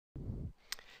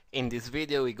In this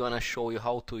video we're gonna show you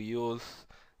how to use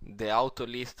the auto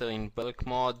lister in bulk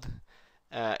mode.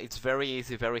 It's very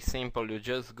easy, very simple. You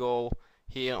just go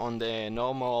here on the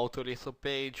normal auto lister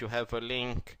page, you have a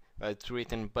link where it's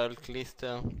written bulk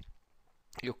lister.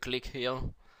 You click here.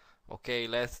 Okay,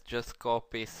 let's just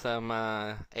copy some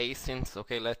asins.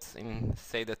 Okay, let's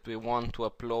say that we want to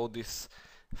upload these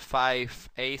 5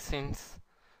 asins.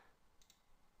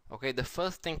 Okay, the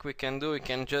first thing we can do, we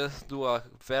can just do a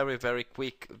very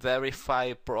quick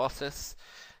verify process.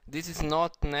 This is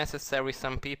not necessary,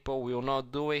 some people will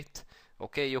not do it.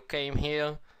 Okay, you came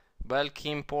here, bulk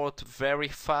import,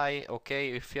 verify.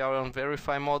 Okay, if you are on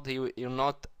verify mode, he will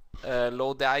not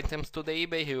load the items to the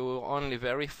eBay, he will only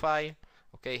verify.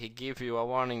 Okay, he give you a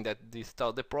warning that this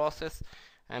start the process,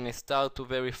 and he start to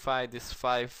verify these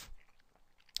 5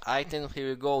 items. Here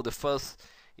we go, the first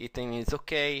item is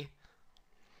okay.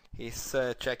 He's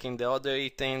checking the other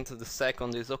items, the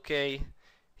second is okay.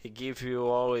 He gives you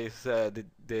always the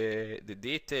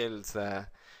details,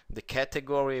 the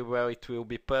category where it will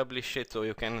be published, so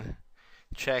you can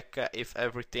check if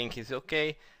everything is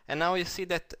okay. And now you see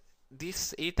that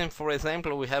this item, for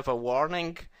example, we have a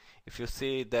warning. If you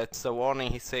see that's a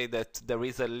warning, he say that there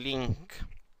is a link,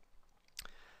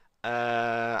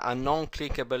 a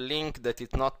non-clickable link that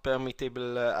is not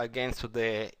permissible against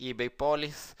the eBay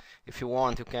policy. If you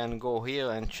want, you can go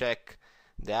here and check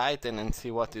the item and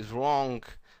see what is wrong.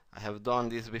 I have done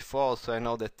this before, so I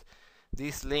know that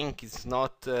this link is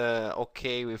not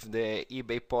okay with the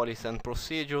eBay policy and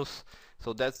procedures,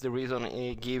 so that's the reason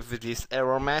he give this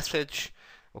error message.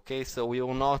 Okay, so we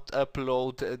will not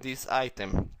upload this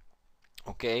item.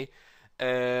 Okay,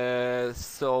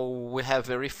 so we have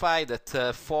verified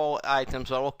that 4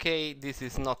 items are okay, this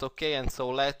is not okay, and so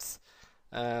let's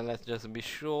just be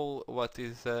sure what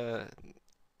is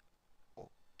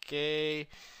okay.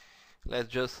 Let's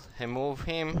just remove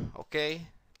him. Okay,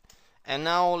 and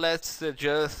now let's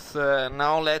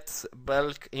let's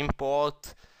bulk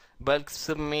import, bulk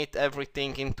submit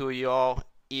everything into your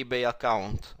eBay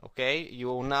account. Okay, you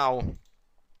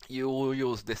will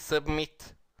use the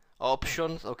submit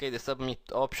options. Okay, the submit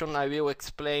option, I will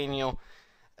explain you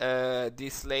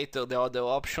this later, the other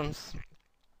options.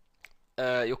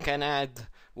 You can add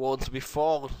words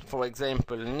before, for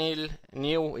example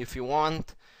new if you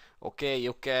want. Okay,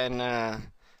 you can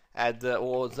add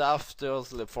words after,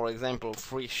 for example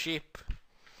free ship.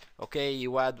 Okay,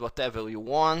 you add whatever you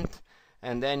want,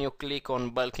 and then you click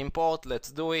on bulk import.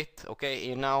 Let's do it.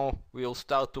 Okay, and now we'll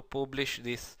start to publish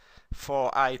these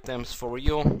 4 items for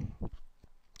you.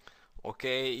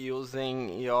 Okay,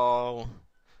 using your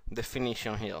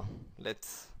definition here.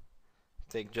 Let's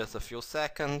take just a few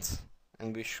seconds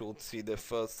and we should see the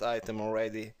first item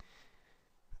already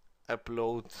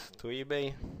upload to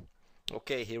eBay.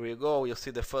 Okay, here we go. You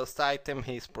see the first item.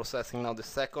 He's processing now the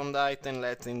second item.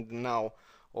 Let's now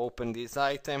open this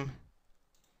item,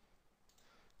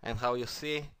 and how you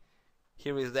see,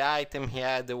 here is the item. He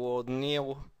had the word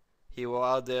new, he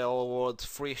had the word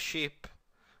free ship.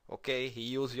 Okay, he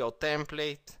used your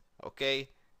template. Okay,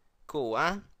 cool,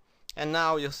 huh? And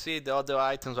now you see the other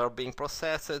items are being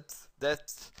processed.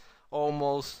 That's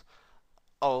almost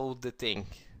all the thing.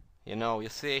 You know, you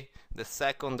see the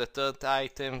second, the third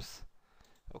items.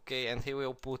 Okay, and he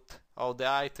will put all the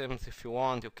items. If you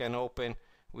want, you can open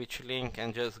which link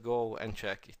and just go and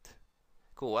check it.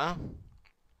 Cool, huh?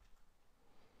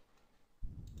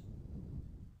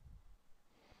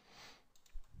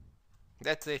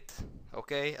 That's it.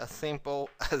 Okay, as simple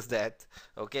as that.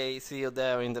 Okay, see you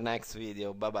there in the next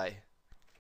video. Bye bye.